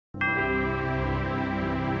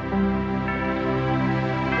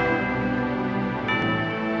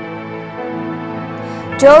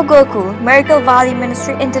Joe Gokool, Miracle Valley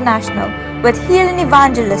Ministry International, with healing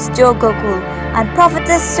evangelist Joe Gokool and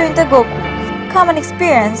prophetess Gokool. Come and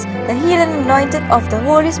experience the healing anointing of the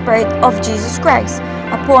Holy Spirit of Jesus Christ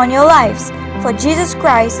upon your lives, for Jesus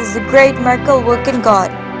Christ is the great miracle working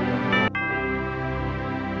God.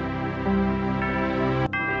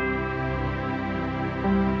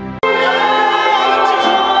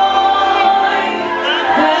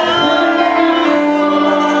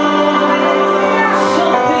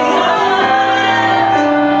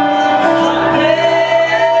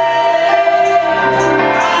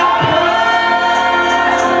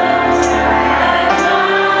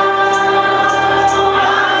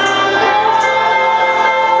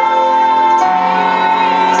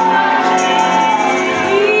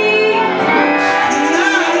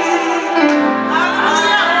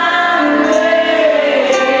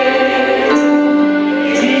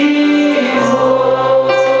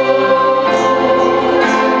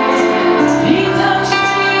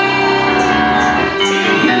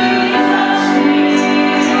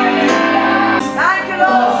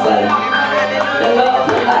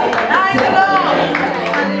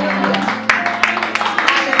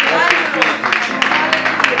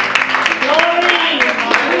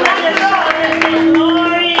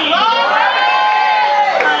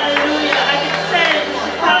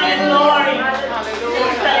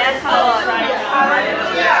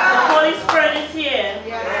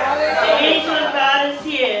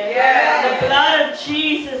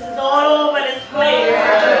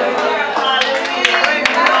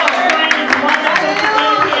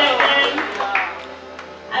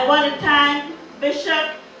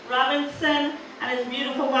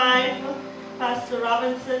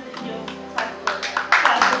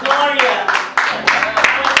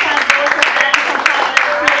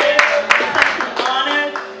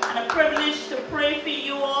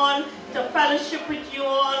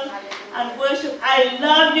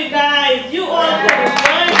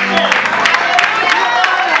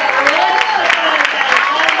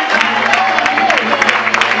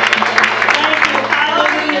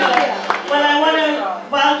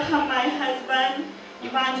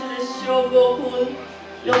 Evangelist Joe Gokool.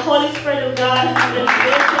 The Holy Spirit of God has been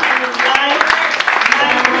working in his life.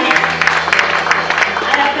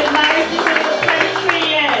 I have been married to him for 23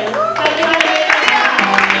 years.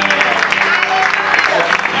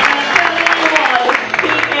 And I'm telling you all,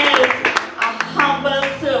 he is a humble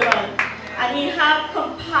servant. And he has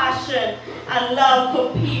compassion and love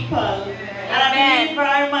for people. And I believe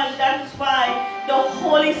very much that's why the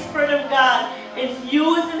Holy Spirit of God is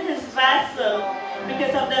using his vessel,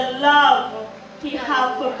 because of the love he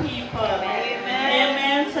has for people. Amen.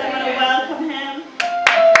 Amen. So I'm going to welcome him.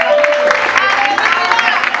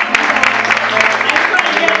 I try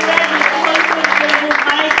to get ready. The Holy Spirit will move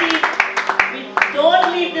mighty. We don't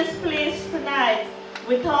leave this place tonight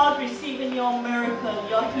without receiving your miracle,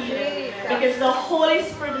 your healing. Because the Holy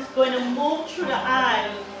Spirit is going to move through the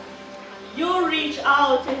aisle. You reach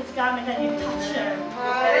out to his garment and you touch him.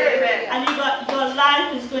 Amen. And your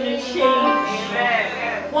life is going to change.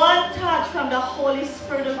 Amen. One touch from the Holy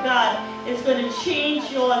Spirit of God is going to change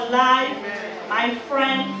your life, my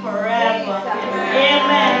friend, forever.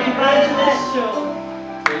 Amen. Evangelist Joe.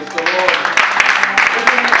 Praise the Lord.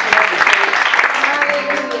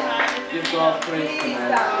 Give God praise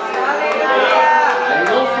tonight. I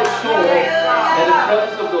know for sure that the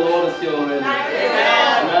presence of the Lord is here already.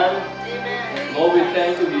 Amen. Lord, we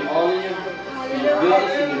thank you, we honor you, we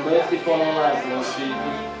goodness and your mercy upon our lives, Lord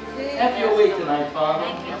Jesus. Have your way tonight, Father.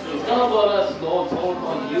 It's not about us, Lord, it's all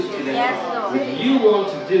about you today. What you want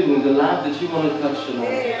to do in the life that you want to touch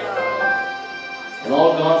tonight. And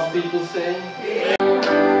all God's people say,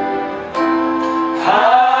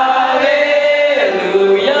 Hallelujah.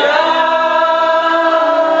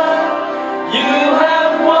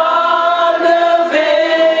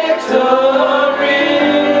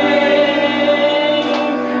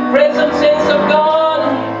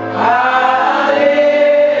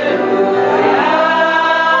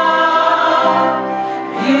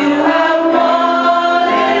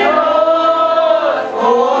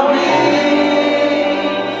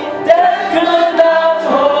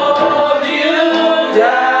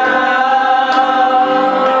 Yeah.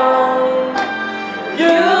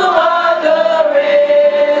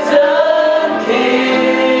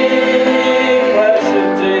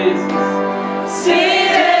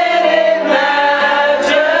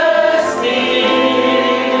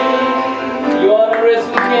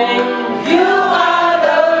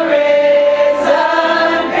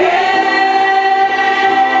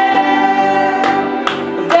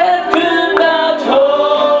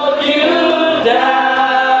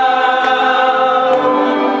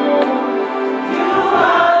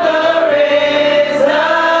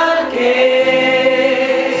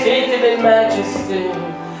 in majesty.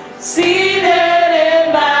 Seated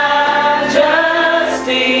in majesty.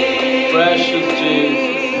 Precious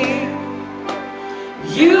Jesus.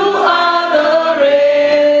 You are the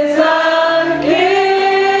risen King.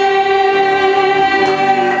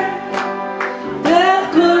 Death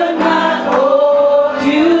could not hold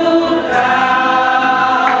you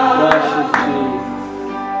down. Precious Jesus.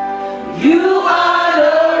 You are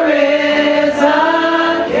the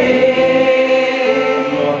risen King.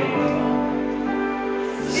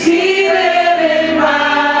 Seated in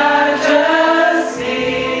majesty.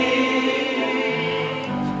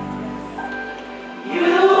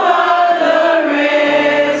 You are the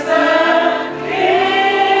risen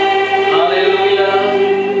King. Hallelujah.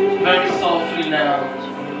 Very softly now.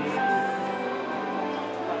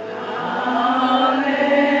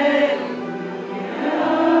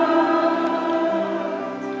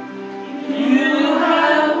 You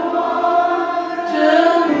have won the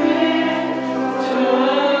victory.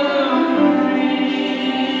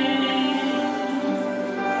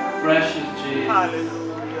 Precious Jesus.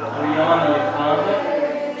 Hallelujah. We honor you, Father.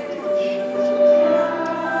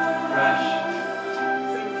 Precious.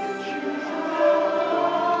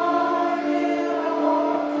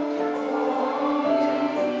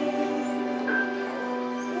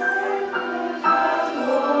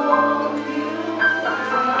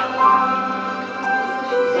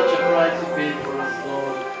 Such a price to pay for us,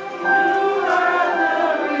 Lord.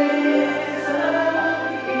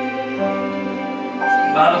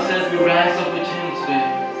 The Bible says we rise up with Him today.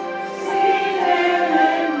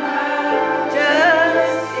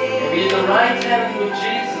 Be the right hand with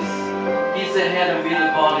Jesus. He's the head and we the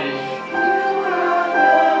body.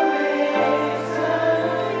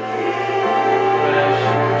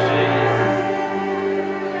 Precious Jesus.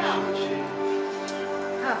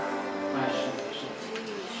 Precious Jesus.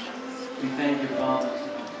 We thank you, Father.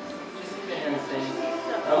 Just lift your hands, saints.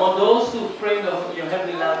 And for those who pray your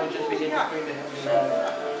heavenly language, just begin to pray the heavenly language.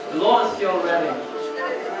 The Lord is here already.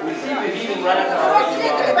 Receive your healing right now.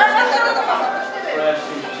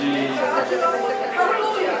 Precious Jesus.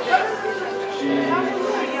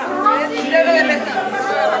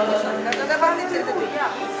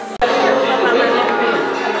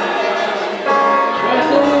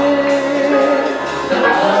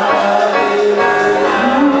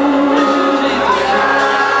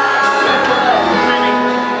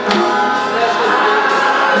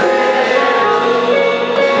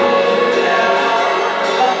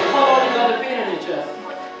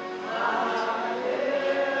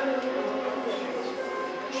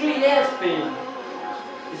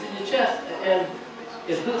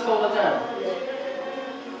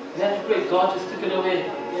 God just took it away.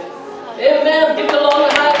 Amen. Give the Lord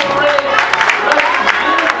a high praise.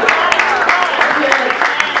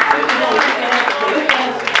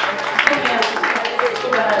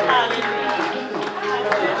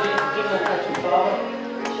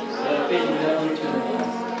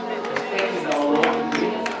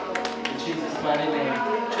 In Jesus' mighty name.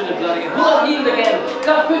 Turn the blood again. Who got healed again?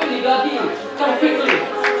 Come quickly, God healed. Come quickly.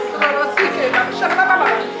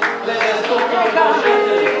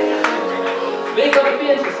 Wake up the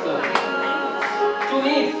pain, sister. 2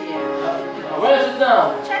 weeks. Where is it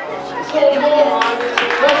now? It's going more.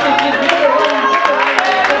 Precious Jesus, make it run.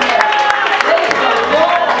 Praise the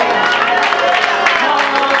Lord.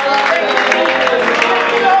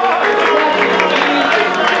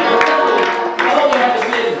 How long have you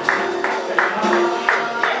been?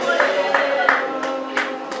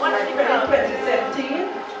 In 2017,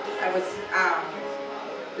 I was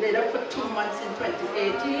laid up for 2 months in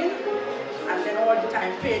 2018. And then all the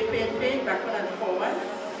time, pain, back on and forward.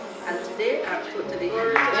 And today, I'm totally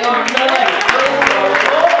healed. I felt like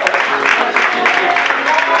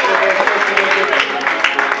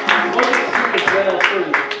electricity through the 2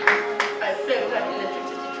 weeks.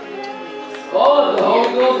 Oh, the Holy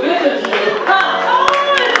Ghost visits you.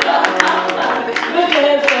 Lift your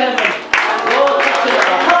hands to heaven. Lord, touch it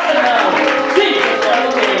now. Touch it now. Jesus,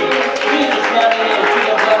 mighty name. Jesus, mighty name.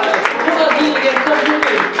 Jesus, mighty name. Who got healed again? Come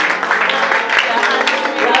quickly.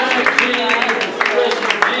 Precious Jesus.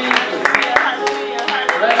 Precious Jesus.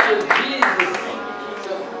 Precious Jesus.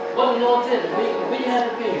 What the Lord did? When you had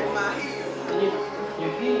the pain?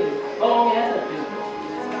 You're healed. How long you had that pain?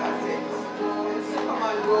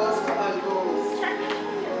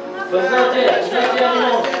 But it's not there. It's not there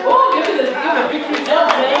anymore. Oh, give me a victory jump,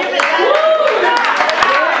 man.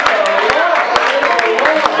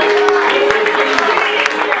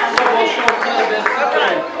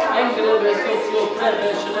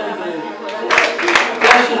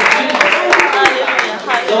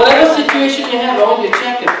 So whatever situation you have, I want you to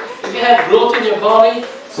check it. If you have growth in your body,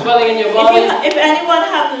 swelling swelling in your body. If anyone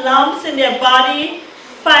have lumps in their body,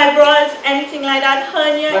 fibroids, anything like that,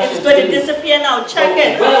 hernia, it's going to disappear now. Check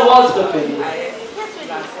it. Where was the pain?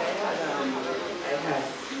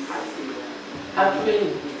 Heart pain.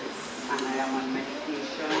 And I am on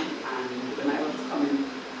medication, and when I was coming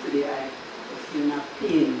today, I was feeling a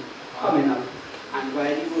pain coming up. And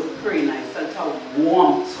while you were praying, I felt a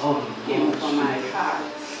warmth came from my heart,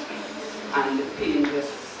 and the pain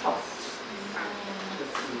just stopped.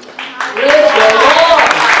 Praise the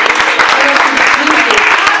Lord!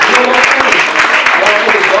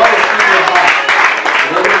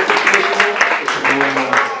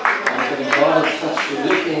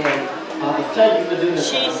 Thank you for doing it.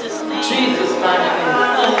 Jesus' name. Jesus' mighty name.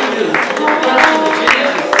 Hallelujah. Bless you,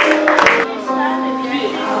 Jesus. Feel it.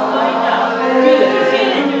 Feel it.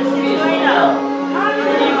 It's going out. In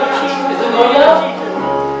the name of Jesus. Is it going out?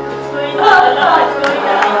 It's going out. It's going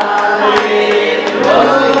out.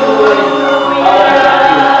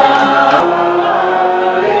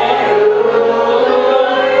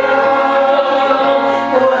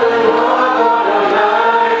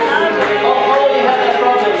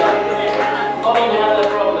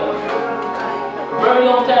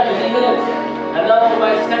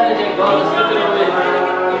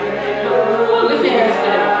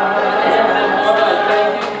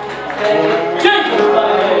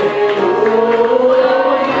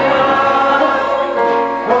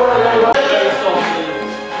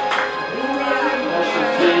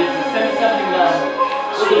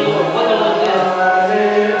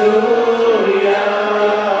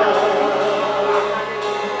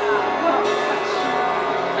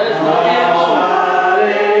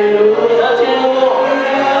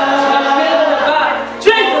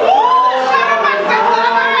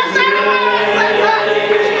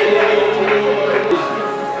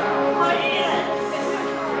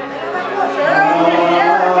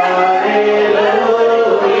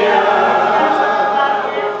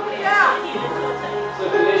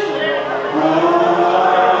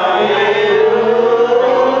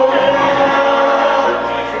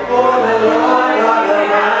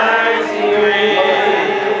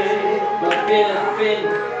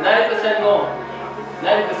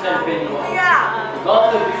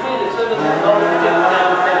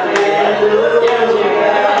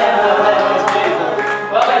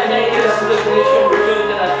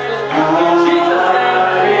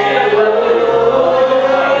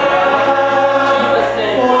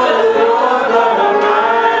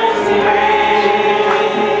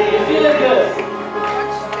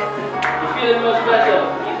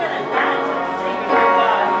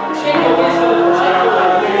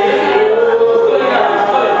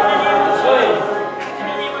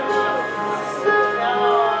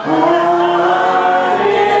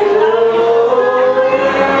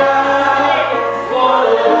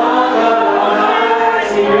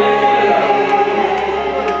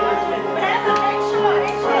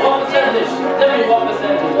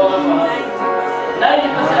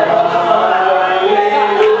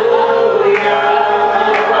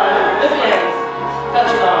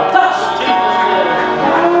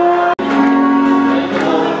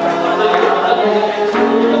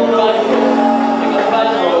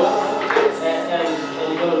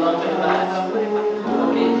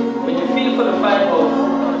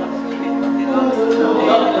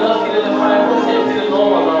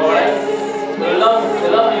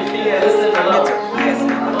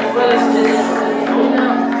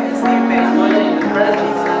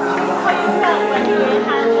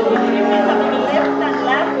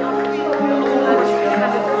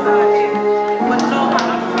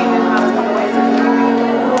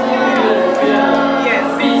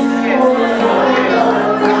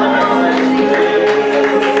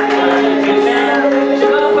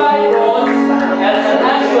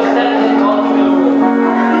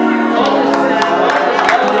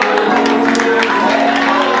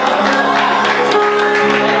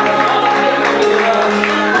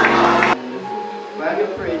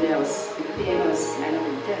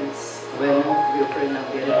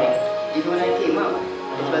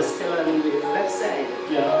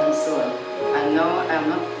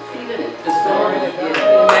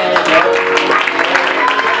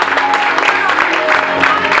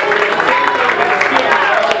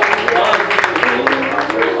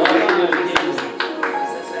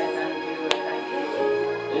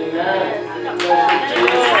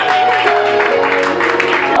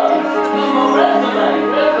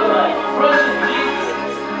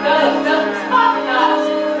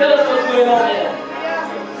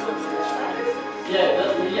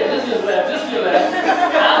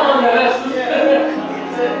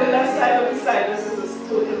 The left side of the sinus is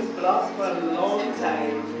totally blocked for a long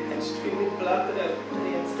time. after that,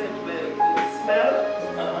 they said, well, the smell,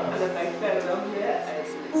 and as I fell down here, I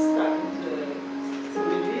started to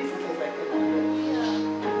release because I couldn't do it.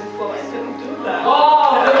 Before I couldn't do that.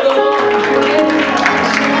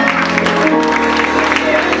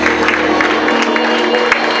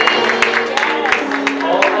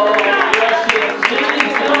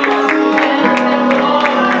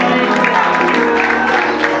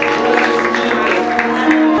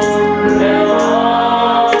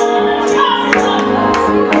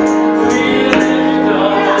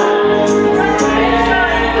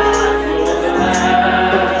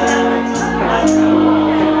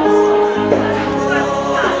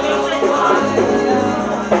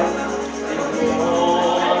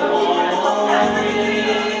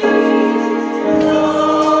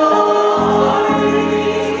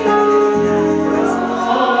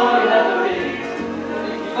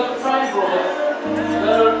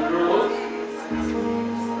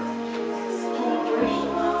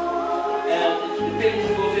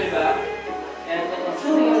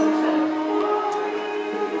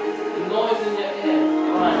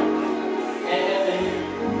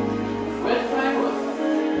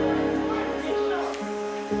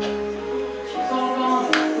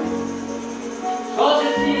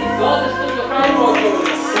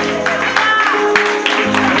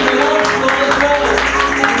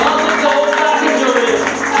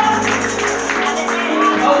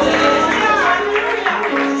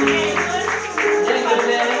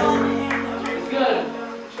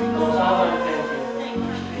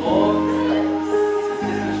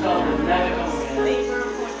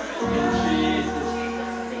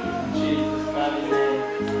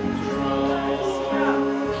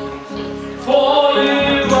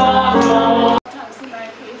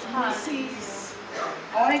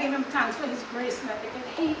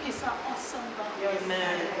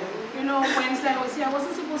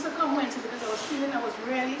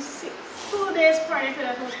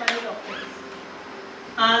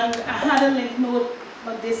 And I had a lymph node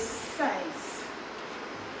of this size.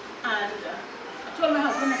 And I told my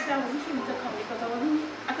husband that I wasn't feeling to come because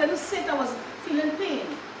I couldn't sit, I was feeling pain.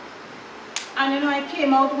 And you know, I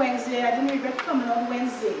came out Wednesday, I didn't regret coming out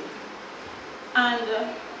Wednesday. And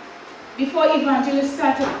before Evangelists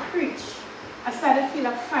started to preach, I started to feel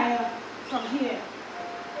a fire from here.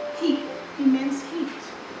 Heat, immense heat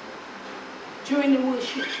during the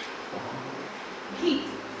worship. Heat.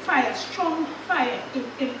 Fire, strong fire,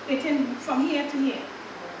 from here to here.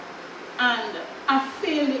 And I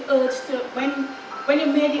feel the urge to, when you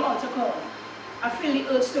made the altar call, I feel the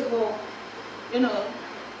urge to go, you know,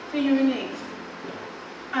 to urinate.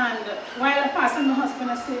 And while I passed on my husband,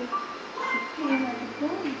 I said, the pain and the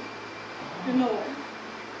bone, you know.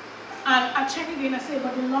 And I checked again, I said,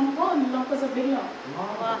 but the lump gone, the lump was a big lump.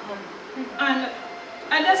 And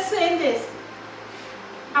I just saying this,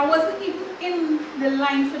 I wasn't even in the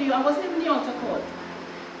line for I wasn't even the altar call.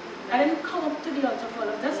 I didn't come up to the altar call.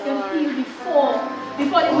 I was just getting healed before the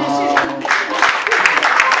message.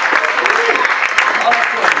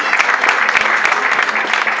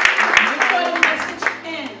 Before the message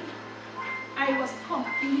ended, I was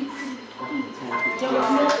completely healed. There was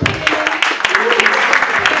no pain.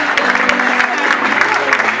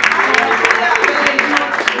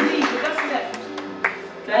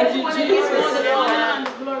 Thank you, Jesus.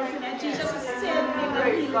 Jesus is still in the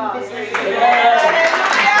healing business.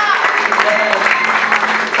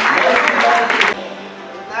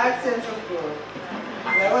 That sense of God.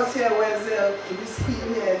 When I was here Wednesday, this team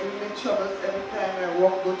here giving me troubles every time I go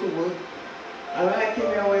to work. And when I came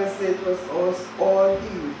here Wednesday, it was all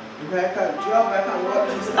healed. If I can jump, I can walk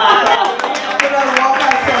this time. I couldn't walk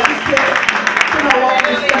myself. Couldn't walk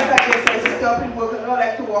this time. I used to help in work. I don't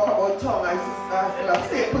like to walk about town. I used to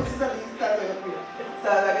stay put this at least that way up here. So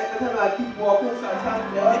I get the time I keep walking, so I thank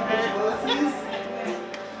God for His mercies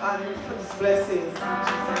and for His blessings.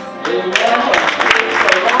 Amen. Praise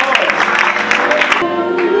the Lord.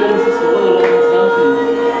 This is a little something.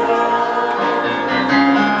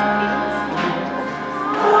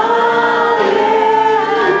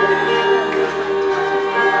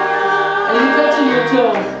 Are you touching your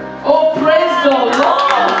toe? Oh, praise the Lord.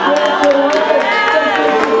 Praise the Lord.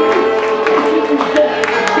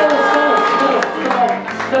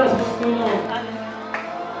 Tell us what's going on.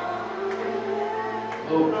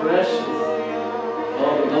 Oh, precious.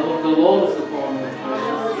 Oh, the love of the Lord is upon me. I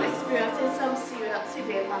was experiencing some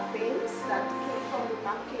severe back pains that came from the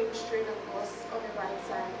back came straight across on the right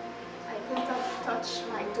side. I couldn't touch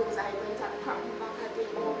my toes. I went and cracked my back. I did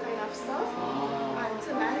all kind of stuff. And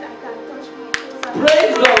tonight I can touch my toes.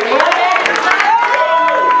 Praise the Lord.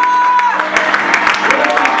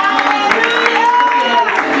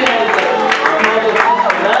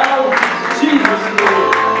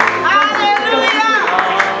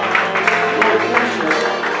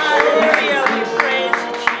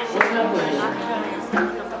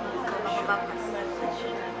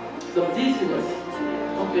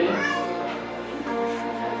 Okay.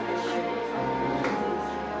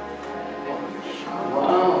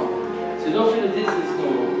 Wow. So you don't feel the distance no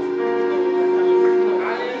more.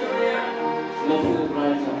 You don't feel it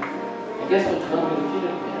right now. And guess what? You're not going to feel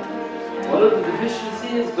it again. Whatever the deficiency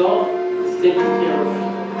is, God is taking care of it.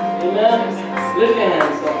 Amen? Lift your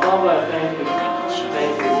hands up. Father, I thank you.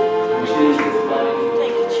 Thank you. In Jesus'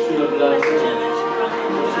 name. Through the blood.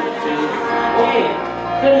 Okay.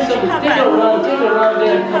 Tell me something. Take a run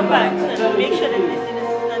there and come back. So make sure that this is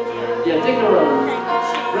not here. Yeah, take a run.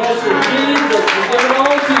 Precious Jesus, we give it all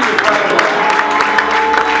to you, Father.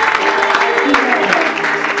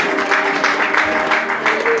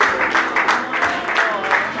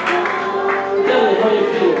 Tell me how you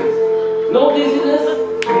feel. No dizziness?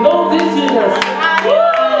 No dizziness.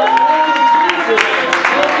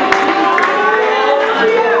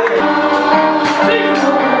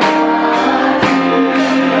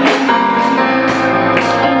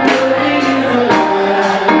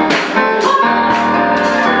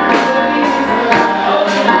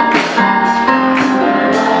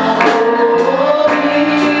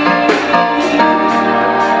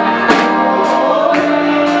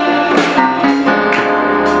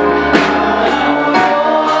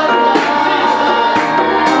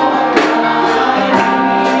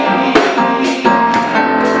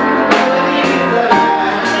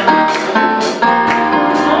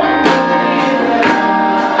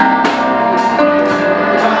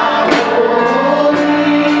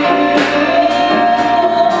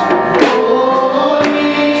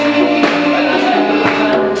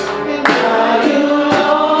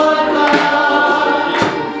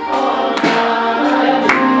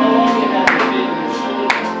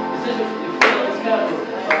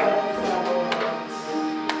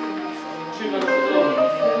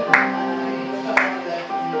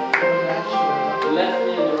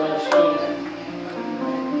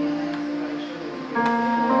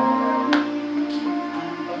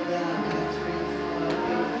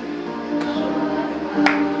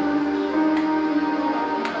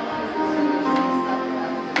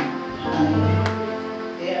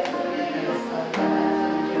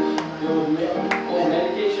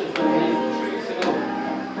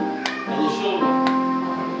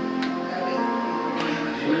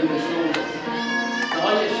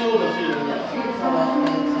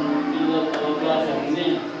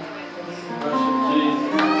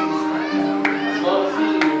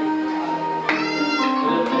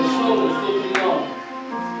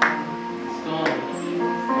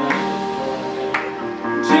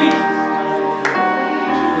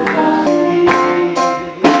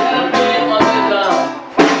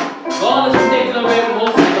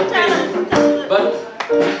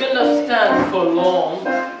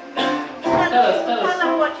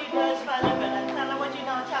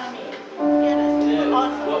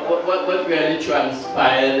 What really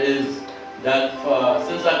transpired is that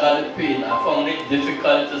since I got the pain, I found it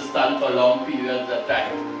difficult to stand for long periods of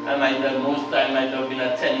time. Most time might have been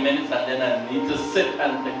 10 minutes, and then I need to sit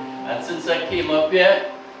and think. And since I came up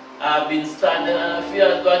here, I've been standing, and I feel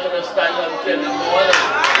as though I could have stand up till the morning.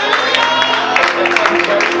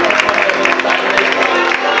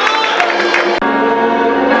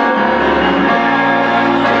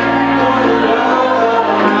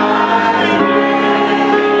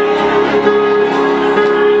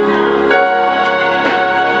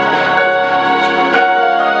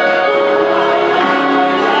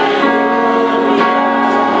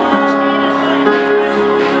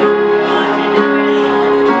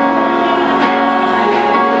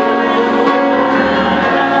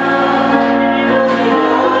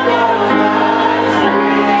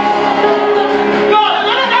 God,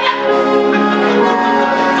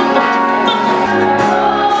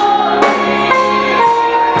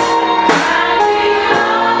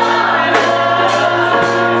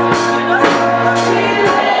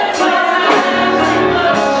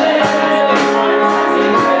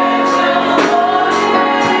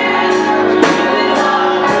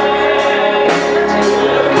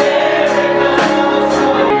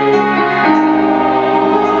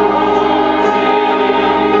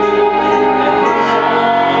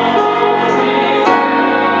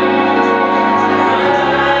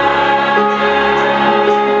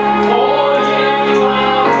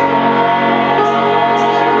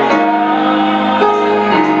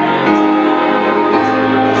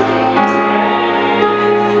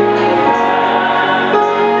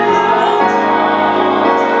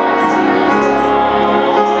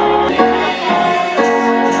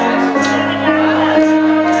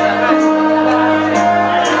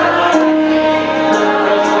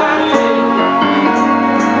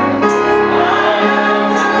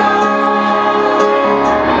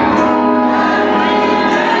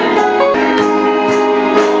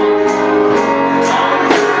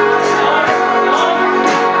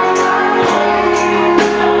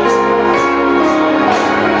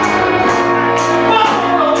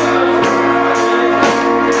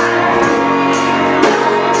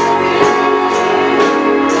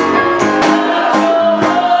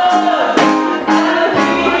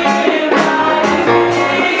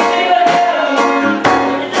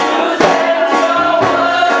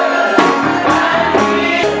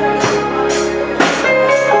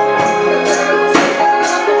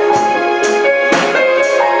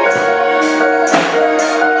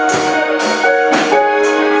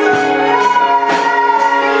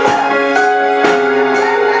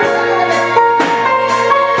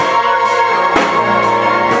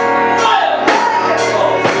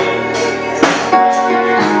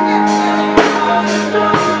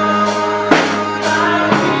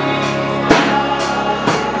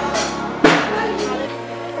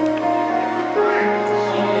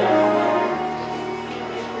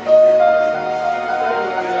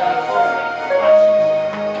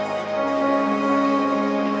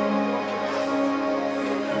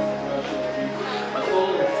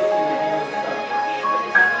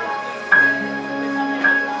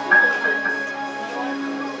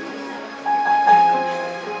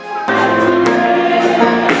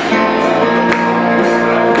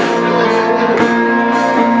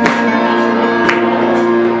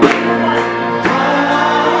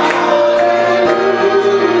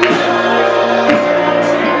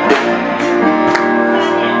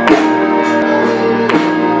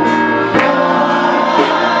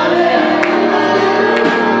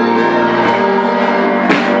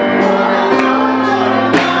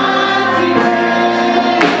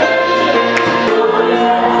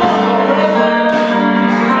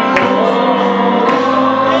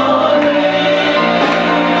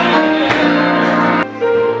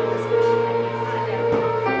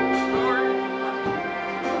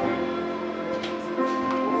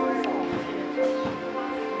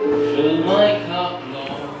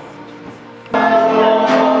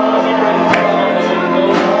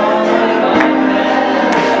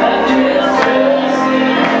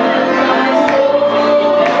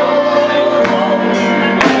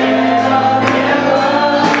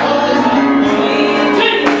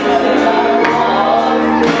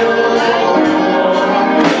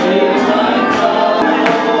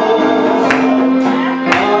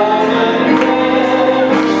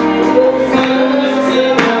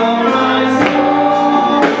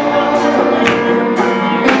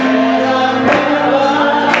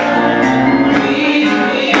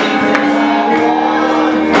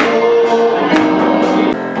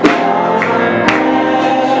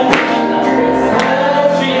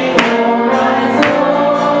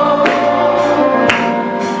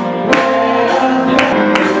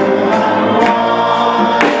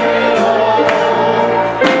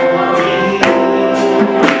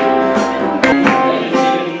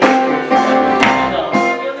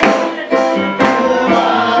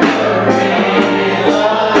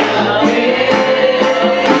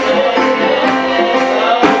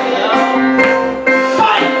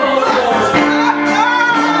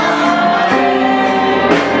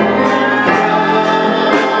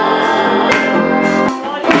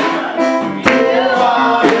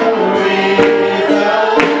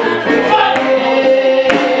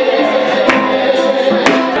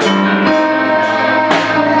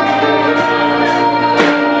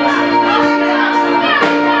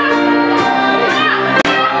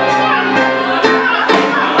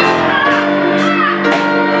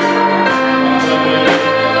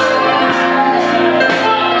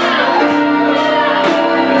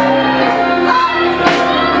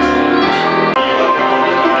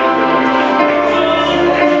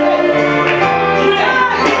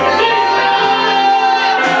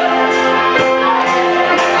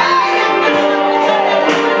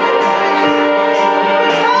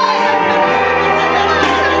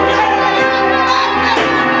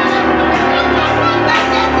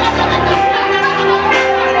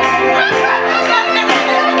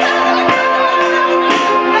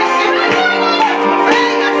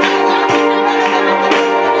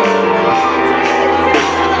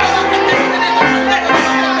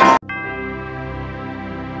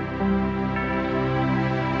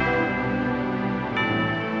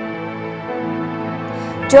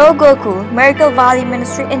 Joe Gokool, Miracle Valley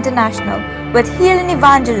Ministry International, with healing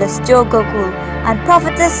evangelist Joe Gokool and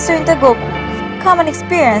prophetess Gokool. Come and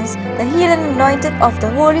experience the healing anointing of the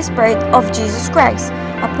Holy Spirit of Jesus Christ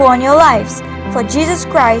upon your lives, for Jesus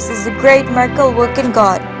Christ is the great miracle working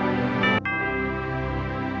God.